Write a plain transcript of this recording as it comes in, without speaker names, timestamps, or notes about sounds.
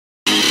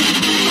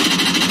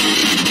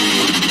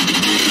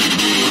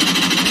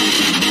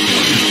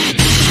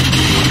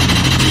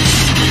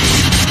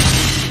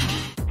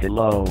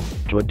Hello,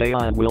 today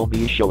I will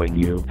be showing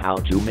you how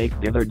to make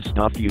dithered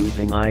stuff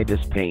using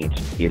ibis paint.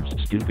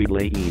 It's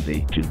stupidly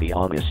easy, to be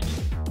honest.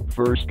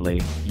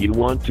 Firstly, you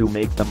want to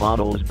make the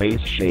model's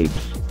base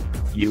shapes.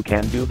 You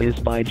can do this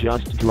by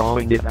just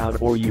drawing it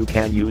out, or you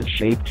can use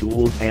shape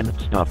tools and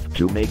stuff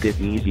to make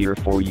it easier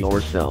for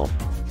yourself.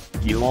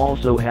 You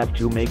also have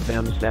to make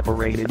them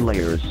separated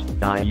layers.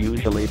 I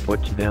usually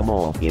put them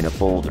all in a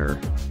folder.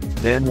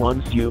 Then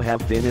once you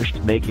have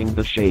finished making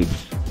the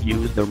shapes,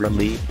 use the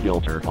relief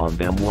filter on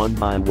them one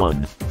by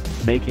one.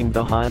 Making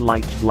the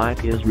highlights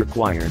black is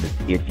required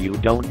if you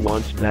don't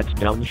want that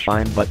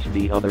downshine, but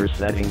the other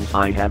settings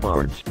I have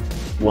aren't.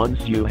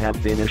 Once you have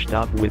finished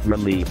up with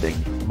relieving,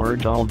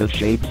 merge all the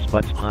shapes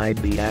but hide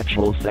the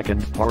actual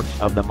second parts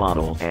of the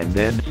model and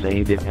then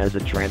save it as a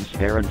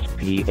transparent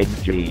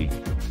PNG.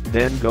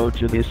 Then go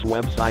to this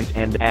website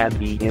and add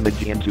the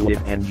image into it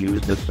and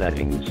use the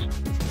settings.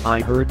 I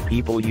heard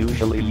people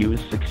usually use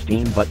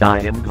 16, but I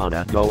am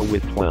gonna go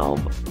with 12.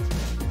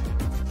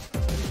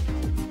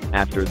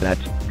 After that,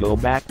 go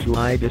back to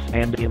ibis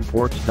and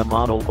import the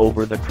model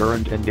over the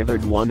current and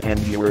dithered one, and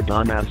you're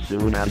done as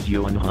soon as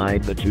you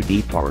unhide the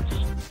 2D parts.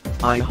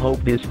 I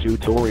hope this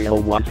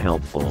tutorial was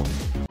helpful.